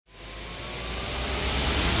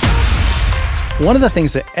One of the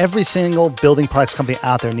things that every single building products company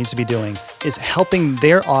out there needs to be doing is helping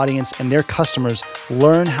their audience and their customers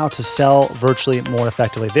learn how to sell virtually more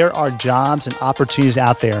effectively. There are jobs and opportunities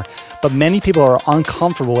out there, but many people are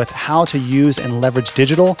uncomfortable with how to use and leverage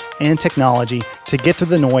digital and technology to get through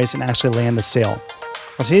the noise and actually land the sale.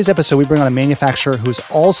 On today's episode, we bring on a manufacturer who's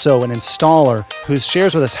also an installer who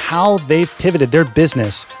shares with us how they've pivoted their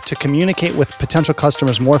business to communicate with potential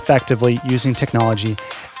customers more effectively using technology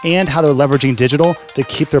and how they're leveraging digital to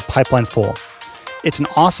keep their pipeline full. It's an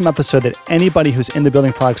awesome episode that anybody who's in the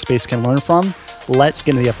building product space can learn from. Let's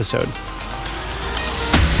get into the episode.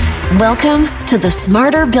 Welcome to the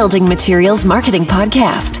Smarter Building Materials Marketing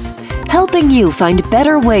Podcast, helping you find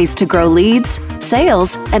better ways to grow leads,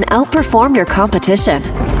 sales, and outperform your competition.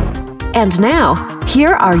 And now,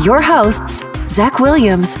 here are your hosts, Zach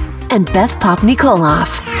Williams and Beth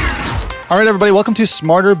Popnikoloff. All right, everybody, welcome to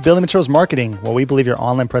Smarter Building Materials Marketing, where we believe your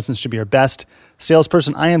online presence should be your best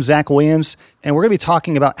salesperson. I am Zach Williams, and we're going to be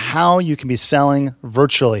talking about how you can be selling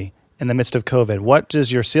virtually in the midst of COVID. What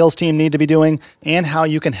does your sales team need to be doing, and how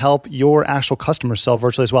you can help your actual customers sell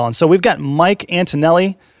virtually as well. And so we've got Mike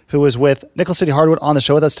Antonelli, who is with Nickel City Hardwood, on the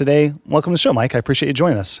show with us today. Welcome to the show, Mike. I appreciate you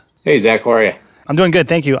joining us. Hey, Zach, how are you? I'm doing good,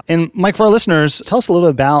 thank you. And Mike, for our listeners, tell us a little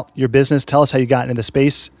bit about your business. Tell us how you got into the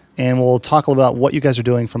space, and we'll talk a little about what you guys are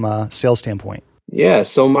doing from a sales standpoint. Yeah,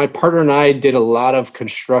 so my partner and I did a lot of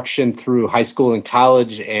construction through high school and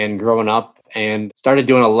college and growing up, and started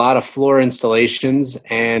doing a lot of floor installations.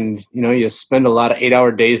 And, you spend a lot of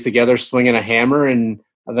 8-hour days together swinging a hammer, and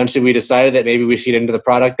eventually we decided that maybe we should get into the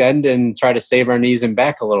product end and try to save our knees and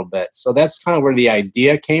back a little bit. So that's kind of where the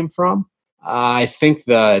idea came from. I think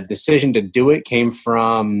the decision to do it came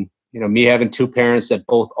from, me having two parents that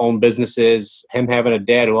both own businesses, him having a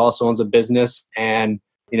dad who also owns a business, and,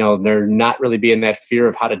 there not really being that fear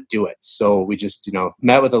of how to do it. So we just,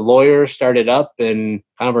 met with a lawyer, started up, and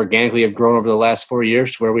kind of organically have grown over the last 4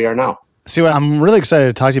 years to where we are now. See, what I'm really excited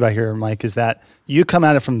to talk to you about here, Mike, is that you come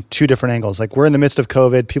at it from two different angles. Like, we're in the midst of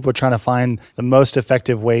COVID. People are trying to find the most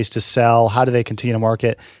effective ways to sell. How do they continue to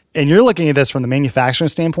market? And you're looking at this from the manufacturing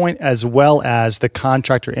standpoint as well as the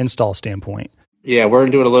contractor install standpoint. Yeah, we're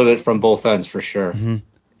doing a little bit from both ends for sure. Mm-hmm.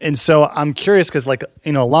 And so I'm curious because,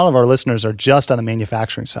 a lot of our listeners are just on the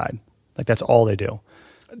manufacturing side. Like, that's all they do.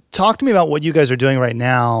 Talk to me about what you guys are doing right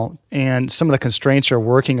now and some of the constraints you're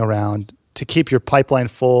working around to keep your pipeline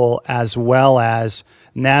full, as well as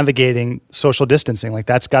navigating social distancing. Like,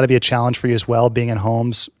 that's got to be a challenge for you as well, being in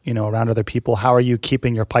homes, around other people. How are you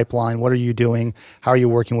keeping your pipeline? What are you doing? How are you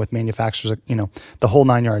working with manufacturers? The whole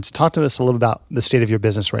 9 yards. Talk to us a little about the state of your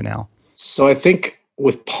business right now. So I think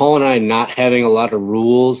with Paul and I not having a lot of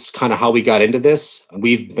rules, kind of how we got into this,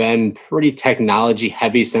 we've been pretty technology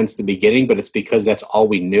heavy since the beginning, but it's because that's all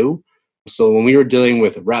we knew. So when we were dealing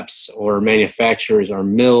with reps or manufacturers or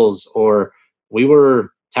mills, or we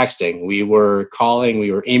were texting, we were calling,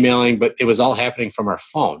 we were emailing, but it was all happening from our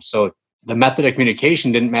phone. So the method of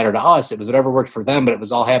communication didn't matter to us. It was whatever worked for them, but it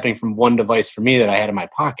was all happening from one device for me that I had in my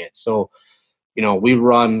pocket. So, we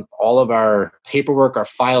run all of our paperwork, our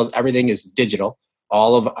files, everything is digital.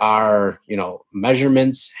 All of our,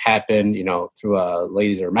 measurements happen, through a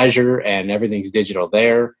laser measure, and everything's digital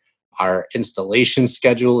there. Our installation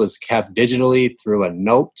schedule is kept digitally through a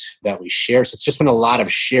note that we share. So it's just been a lot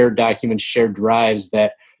of shared documents, shared drives,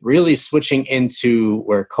 that really switching into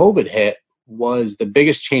where COVID hit was the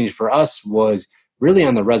biggest change for us, was really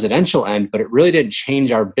on the residential end, but it really didn't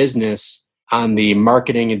change our business on the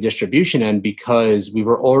marketing and distribution end, because we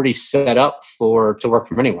were already set up to work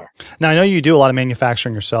from anywhere. Now, I know you do a lot of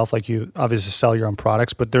manufacturing yourself, like you obviously sell your own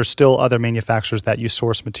products, but there's still other manufacturers that you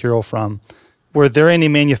source material from. Were there any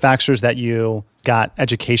manufacturers that you got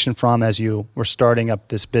education from as you were starting up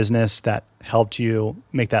this business that helped you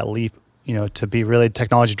make that leap, to be really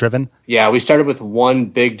technology driven? Yeah, we started with one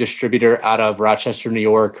big distributor out of Rochester, New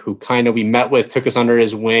York, who we met with, took us under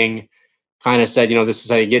his wing, kind of said, this is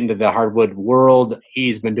how you get into the hardwood world.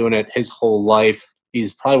 He's been doing it his whole life.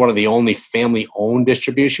 He's probably one of the only family-owned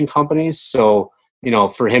distribution companies. So,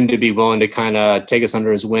 for him to be willing to kind of take us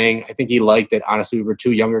under his wing, I think he liked that. Honestly, we were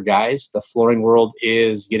two younger guys. The flooring world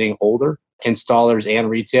is getting older, installers and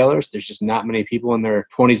retailers. There's just not many people in their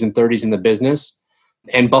 20s and 30s in the business.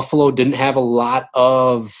 And Buffalo didn't have a lot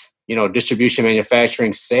of, distribution,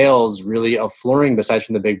 manufacturing, sales really of flooring besides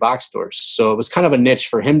from the big box stores. So it was kind of a niche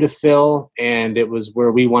for him to fill, and it was where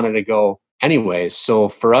we wanted to go anyways. So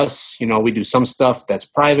for us, we do some stuff that's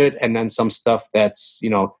private, and then some stuff that's,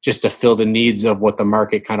 just to fill the needs of what the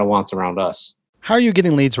market kind of wants around us. How are you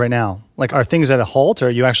getting leads right now? Like, are things at a halt, or are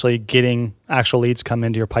you actually getting actual leads come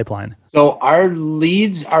into your pipeline? So our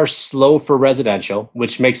leads are slow for residential,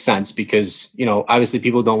 which makes sense because, obviously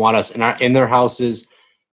people don't want us in their houses.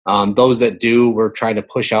 Those that do, we're trying to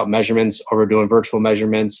push out measurements, or we're doing virtual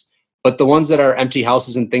measurements. But the ones that are empty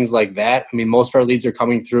houses and things like that, I mean, most of our leads are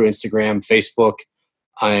coming through Instagram, Facebook,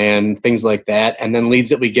 and things like that. And then leads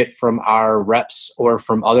that we get from our reps or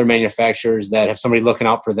from other manufacturers that have somebody looking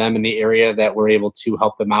out for them in the area that we're able to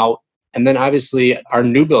help them out. And then obviously our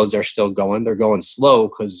new builds are still going. They're going slow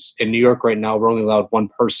because in New York right now, we're only allowed one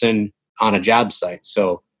person on a job site.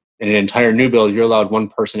 So in an entire new build, you're allowed one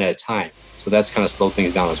person at a time. So that's kind of slowed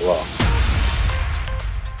things down as well.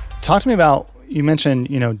 Talk to me about, you mentioned,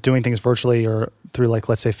 doing things virtually or through, like,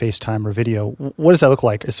 let's say FaceTime or video. What does that look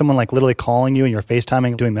like? Is someone like literally calling you and you're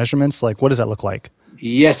FaceTiming, doing measurements? Like, what does that look like?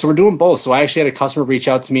 Yeah, so we're doing both. So I actually had a customer reach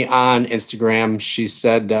out to me on Instagram. She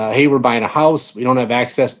said, hey, we're buying a house. We don't have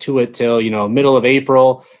access to it till, middle of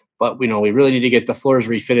April, but we really need to get the floors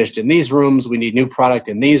refinished in these rooms. We need new product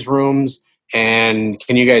in these rooms. And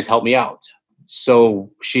can you guys help me out? So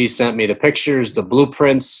she sent me the pictures, the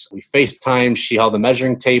blueprints. We FaceTimed. She held the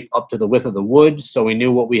measuring tape up to the width of the wood. So we knew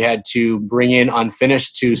what we had to bring in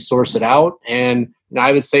unfinished to source it out. And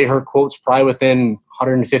I would say her quote's probably within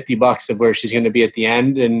 $150 of where she's going to be at the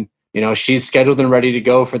end. And, she's scheduled and ready to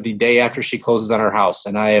go for the day after she closes on her house.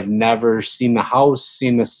 And I have never seen the house,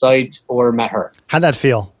 seen the site, or met her. How'd that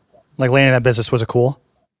feel? Like, landing that business, was it cool?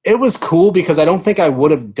 It was cool because I don't think I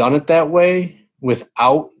would have done it that way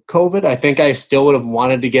without COVID. I think I still would have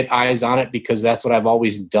wanted to get eyes on it because that's what I've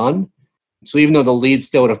always done. So even though the lead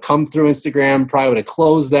still would have come through Instagram, probably would have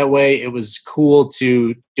closed that way, it was cool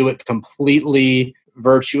to do it completely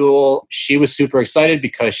virtual. She was super excited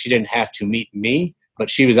because she didn't have to meet me, but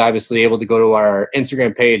she was obviously able to go to our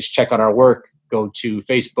Instagram page, check out our work, go to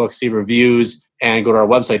Facebook, see reviews, and go to our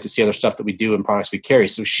website to see other stuff that we do and products we carry.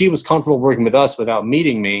 So she was comfortable working with us without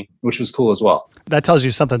meeting me, which was cool as well. That tells you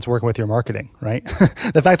something's working with your marketing, right?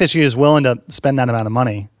 The fact that she is willing to spend that amount of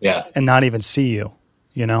money and not even see you,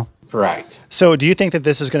 Correct. So do you think that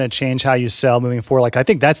this is going to change how you sell moving forward? Like, I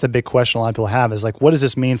think that's the big question a lot of people have is like, what does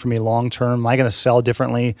this mean for me long-term? Am I going to sell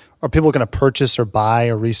differently? Are people going to purchase or buy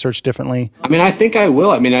or research differently? I mean, I think I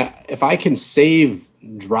will. I mean, if I can save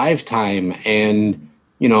drive time and,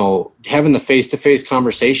 having the face-to-face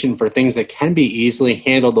conversation for things that can be easily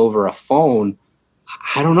handled over a phone,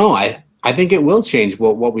 I don't know. I think it will change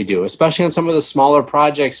what we do, especially on some of the smaller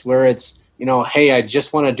projects where it's, hey, I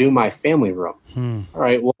just want to do my family room. All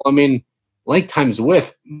right. Well, I mean, length times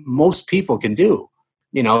width, most people can do,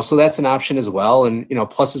 so that's an option as well. And,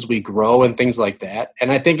 plus as we grow and things like that.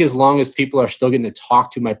 And I think as long as people are still getting to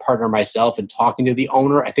talk to my partner, myself, and talking to the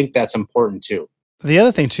owner, I think that's important too. The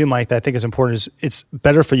other thing too, Mike, that I think is important is it's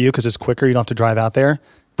better for you because it's quicker. You don't have to drive out there.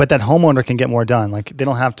 But that homeowner can get more done. Like, they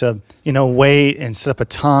don't have to, wait and set up a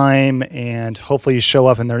time and hopefully you show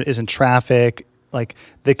up and there isn't traffic. Like,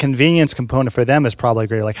 the convenience component for them is probably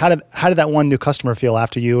greater. Like, how did that one new customer feel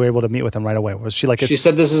after you were able to meet with them right away? Was she like, she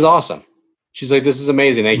said, this is awesome. She's like, this is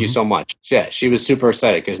amazing. Thank you so much. Yeah, she was super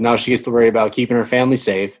excited because now she gets to worry about keeping her family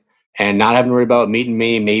safe and not having to worry about meeting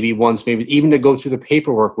me maybe once, maybe even to go through the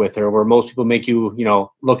paperwork with her, where most people make you,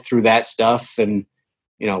 look through that stuff. And,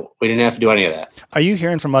 we didn't have to do any of that. Are you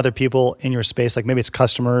hearing from other people in your space, like maybe it's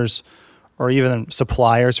customers or even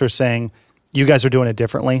suppliers who are saying, you guys are doing it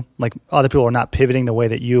differently? Like, other people are not pivoting the way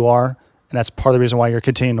that you are, and that's part of the reason why you're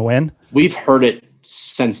continuing to win? We've heard it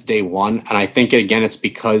since day one, and I think, again, it's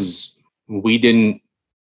because we didn't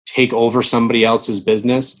take over somebody else's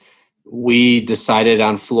business. We decided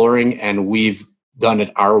on flooring, and we've done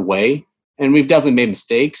it our way. And we've definitely made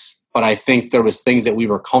mistakes, but I think there was things that we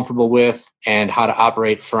were comfortable with and how to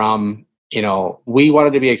operate from. We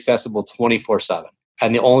wanted to be accessible 24/7,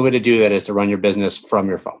 and the only way to do that is to run your business from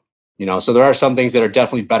your phone. So there are some things that are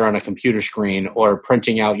definitely better on a computer screen or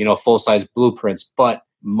printing out, full-size blueprints. But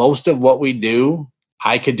most of what we do,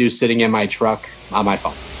 I could do sitting in my truck on my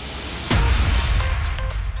phone.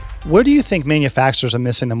 Where do you think manufacturers are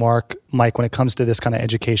missing the mark, Mike, when it comes to this kind of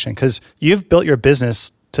education? Because you've built your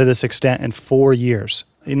business to this extent in 4 years.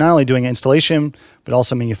 You're not only doing installation, but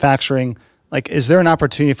also manufacturing. Like, is there an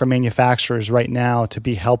opportunity for manufacturers right now to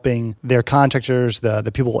be helping their contractors,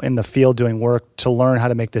 the people in the field doing work, to learn how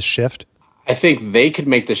to make this shift? I think they could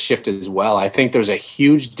make the shift as well. I think there's a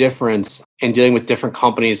huge difference in dealing with different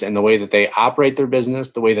companies and the way that they operate their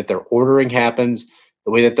business, the way that their ordering happens,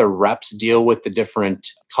 the way that their reps deal with the different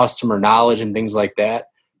customer knowledge and things like that.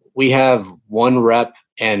 We have one rep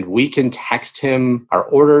and we can text him our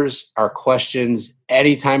orders, our questions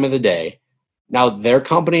any time of the day. Now, their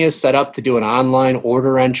company is set up to do an online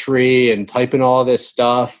order entry and type in all this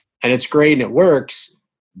stuff, and it's great and it works,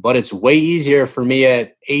 but it's way easier for me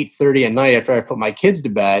at 8:30 at night after I put my kids to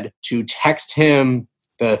bed to text him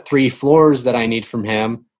the 3 floors that I need from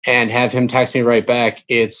him and have him text me right back.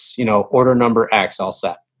 It's, order number X, all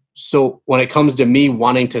set. So when it comes to me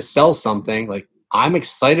wanting to sell something, like I'm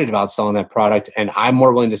excited about selling that product and I'm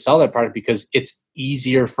more willing to sell that product because it's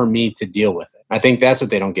easier for me to deal with it. I think that's what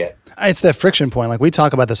they don't get. It's that friction point. Like we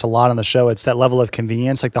talk about this a lot on the show. It's that level of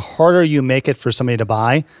convenience. Like the harder you make it for somebody to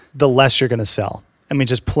buy, the less you're going to sell. I mean,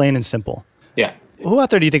 just plain and simple. Yeah. Who out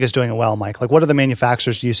there do you think is doing it well, Mike? Like what are the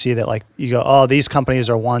manufacturers do you see that like you go, oh, these companies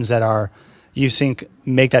are ones that are, you think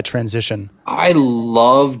make that transition? I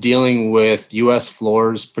love dealing with US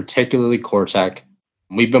Floors, particularly CoreTech.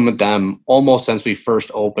 We've been with them almost since we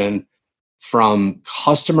first opened. From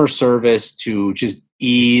customer service to just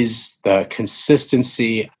ease, the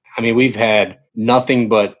consistency. I mean, we've had nothing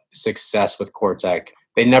but success with CoreTech.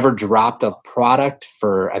 They never dropped a product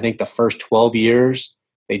for, I think, the first 12 years.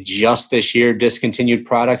 They just this year discontinued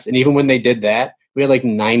products. And even when they did that, we had like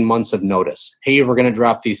 9 months of notice. Hey, we're going to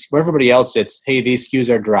drop these. Where everybody else, it's, hey, these SKUs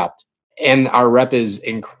are dropped. And our rep is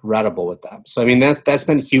incredible with them. So, I mean, that's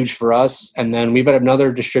been huge for us. And then we've had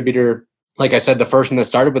another distributor, like I said, the first one that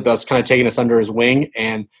started with us, kind of taking us under his wing.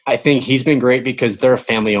 And I think he's been great because they're a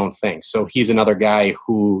family-owned thing. So he's another guy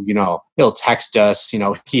who, he'll text us,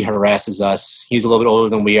 he harasses us. He's a little bit older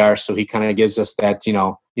than we are. So he kind of gives us that,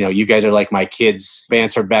 you guys are like my kids,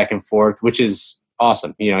 banter back and forth, which is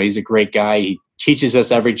awesome. He's a great guy. He teaches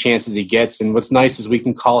us every chance he gets. And what's nice is we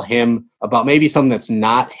can call him about maybe something that's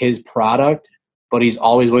not his product, but he's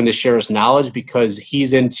always willing to share his knowledge because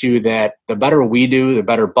he's into that. The better we do, the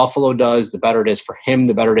better Buffalo does, the better it is for him,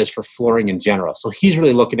 the better it is for flooring in general. So he's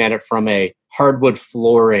really looking at it from a hardwood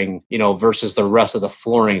flooring, versus the rest of the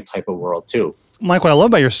flooring type of world too. Mike, what I love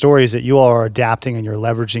about your story is that you all are adapting and you're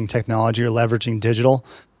leveraging technology, you're leveraging digital,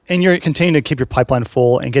 and you're continuing to keep your pipeline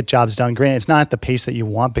full and get jobs done. Granted, it's not at the pace that you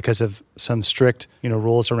want because of some strict,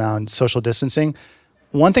 rules around social distancing.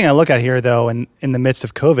 One thing I look at here, though, in the midst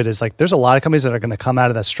of COVID is like there's a lot of companies that are going to come out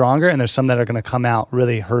of that stronger and there's some that are going to come out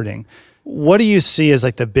really hurting. What do you see as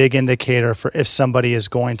like the big indicator for if somebody is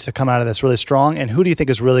going to come out of this really strong, and who do you think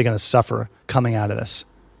is really going to suffer coming out of this?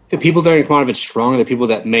 The people that are going to come out of it strong are the people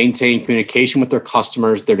that maintain communication with their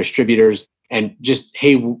customers, their distributors, and just,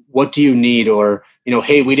 hey, what do you need? Or,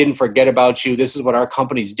 hey, we didn't forget about you. This is what our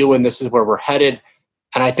company's doing. This is where we're headed.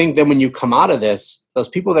 And I think then when you come out of this, those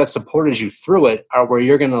people that supported you through it are where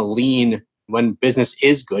you're going to lean when business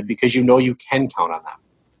is good because you can count on them.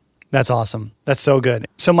 That's awesome. That's so good.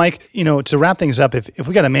 So Mike, to wrap things up, if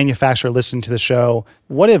we got a manufacturer listening to the show,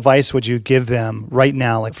 what advice would you give them right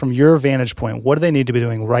now? Like from your vantage point, what do they need to be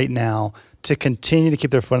doing right now to continue to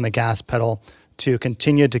keep their foot on the gas pedal, to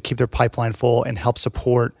continue to keep their pipeline full and help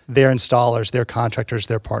support their installers, their contractors,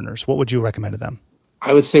 their partners? What would you recommend to them?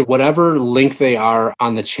 I would say whatever link they are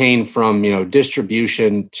on the chain from,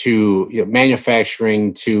 distribution to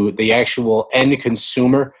manufacturing to the actual end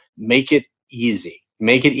consumer, make it easy.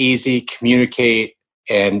 Make it easy, communicate,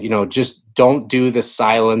 and, just don't do the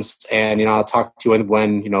silence. And, I'll talk to you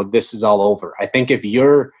when, this is all over. I think if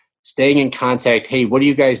you're staying in contact, hey, what do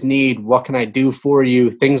you guys need? What can I do for you?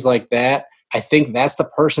 Things like that. I think that's the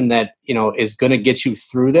person that, is going to get you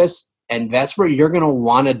through this. And that's where you're going to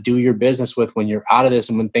want to do your business with when you're out of this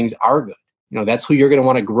and when things are good. That's who you're going to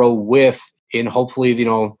want to grow with in hopefully,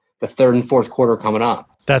 the third and fourth quarter coming up.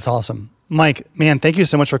 That's awesome. Mike, man, thank you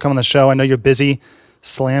so much for coming on the show. I know you're busy.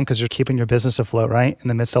 Slam, because you're keeping your business afloat, right? In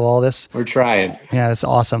the midst of all this. We're trying. Yeah, that's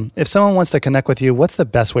awesome. If someone wants to connect with you, what's the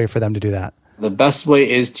best way for them to do that? The best way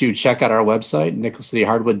is to check out our website,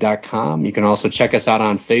 nickelcityhardwood.com. You can also check us out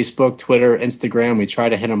on Facebook, Twitter, Instagram. We try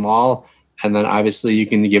to hit them all. And then obviously you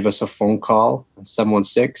can give us a phone call,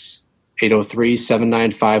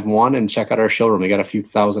 716-803-7951, and check out our showroom. We got a few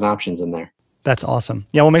thousand options in there. That's awesome.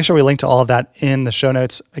 Yeah, we'll make sure we link to all of that in the show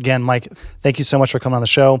notes. Again, Mike, thank you so much for coming on the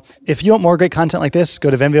show. If you want more great content like this,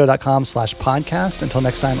 go to venveo.com/podcast. Until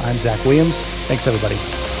next time, I'm Zach Williams. Thanks, everybody.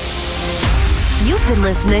 You've been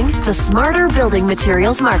listening to Smarter Building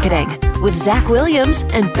Materials Marketing with Zach Williams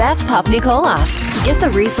and Beth Popnicola. To get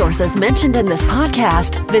the resources mentioned in this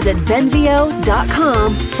podcast, visit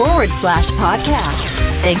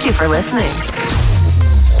venveo.com/podcast. Thank you for listening.